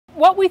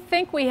What we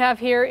think we have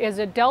here is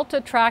a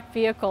Delta track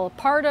vehicle,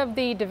 part of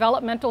the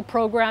developmental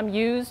program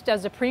used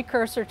as a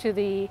precursor to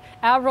the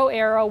Avro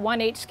Arrow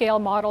 1/8 scale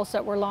models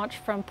that were launched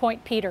from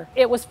Point Peter.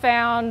 It was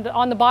found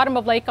on the bottom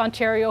of Lake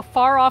Ontario,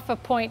 far off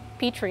of Point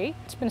Petrie.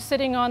 It's been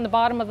sitting on the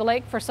bottom of the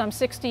lake for some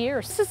 60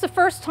 years. This is the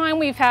first time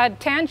we've had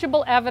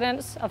tangible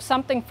evidence of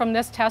something from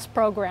this test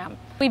program.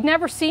 We've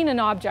never seen an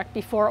object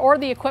before or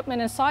the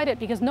equipment inside it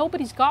because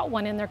nobody's got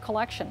one in their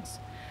collections.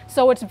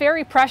 So it's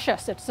very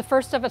precious. It's the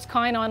first of its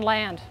kind on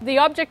land. The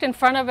object in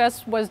front of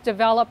us was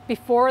developed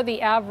before the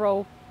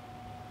Avro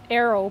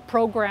Arrow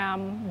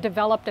program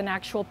developed an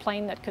actual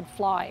plane that could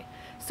fly.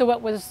 So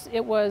it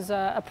was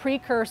a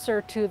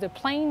precursor to the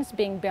planes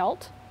being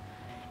built.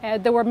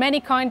 There were many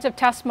kinds of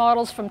test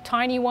models, from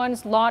tiny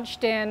ones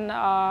launched in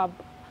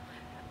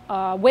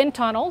wind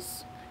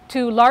tunnels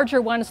to larger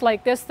ones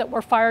like this that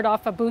were fired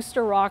off of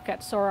booster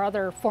rockets or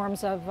other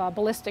forms of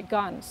ballistic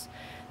guns.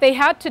 They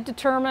had to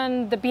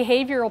determine the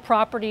behavioral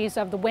properties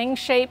of the wing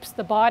shapes,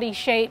 the body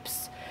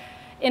shapes,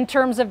 in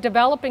terms of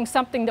developing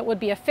something that would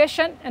be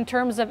efficient in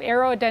terms of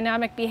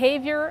aerodynamic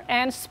behavior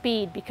and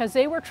speed, because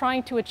they were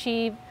trying to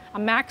achieve a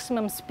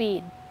maximum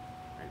speed.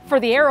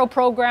 For the Arrow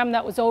program,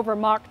 that was over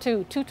Mach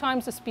 2, 2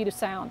 times the speed of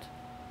sound.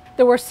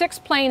 There were 6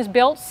 planes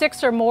built,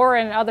 6 or more,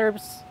 and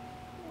others,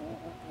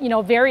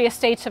 various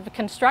states of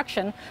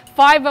construction.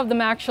 5 of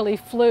them actually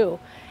flew.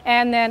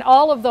 And then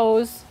all of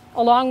those,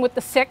 along with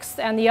the 6th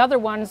and the other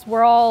ones,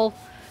 were all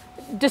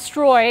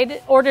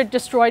ordered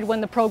destroyed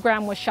when the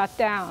program was shut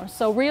down.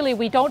 So really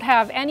we don't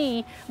have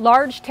any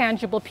large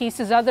tangible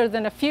pieces other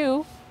than a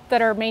few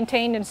that are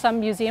maintained in some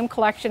museum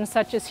collections,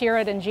 such as here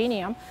at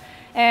Ingenium.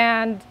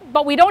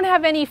 But we don't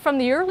have any from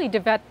the early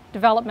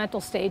developmental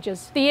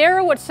stages. The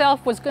Arrow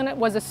itself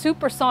was a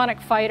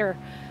supersonic fighter.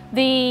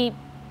 The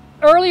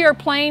earlier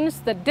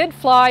planes that did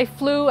fly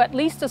flew at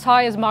least as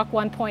high as Mach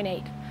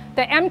 1.8.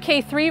 The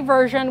Mk3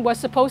 version was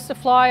supposed to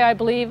fly, I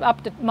believe,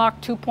 up to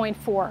Mach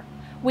 2.4.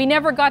 We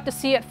never got to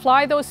see it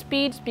fly those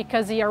speeds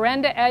because the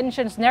Arenda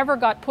engines never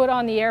got put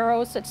on the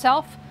Arrows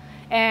itself,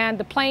 and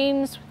the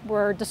planes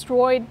were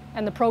destroyed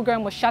and the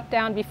program was shut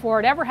down before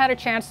it ever had a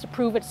chance to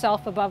prove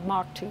itself above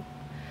Mach 2.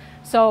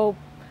 So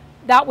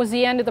that was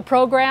the end of the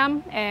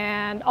program,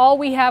 and all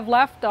we have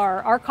left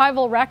are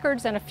archival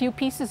records and a few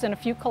pieces in a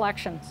few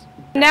collections.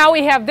 Now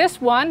we have this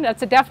one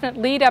that's a definite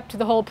lead up to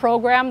the whole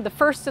program, the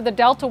first of the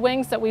Delta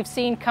wings that we've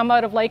seen come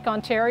out of Lake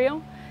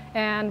Ontario,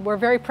 and we're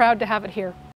very proud to have it here.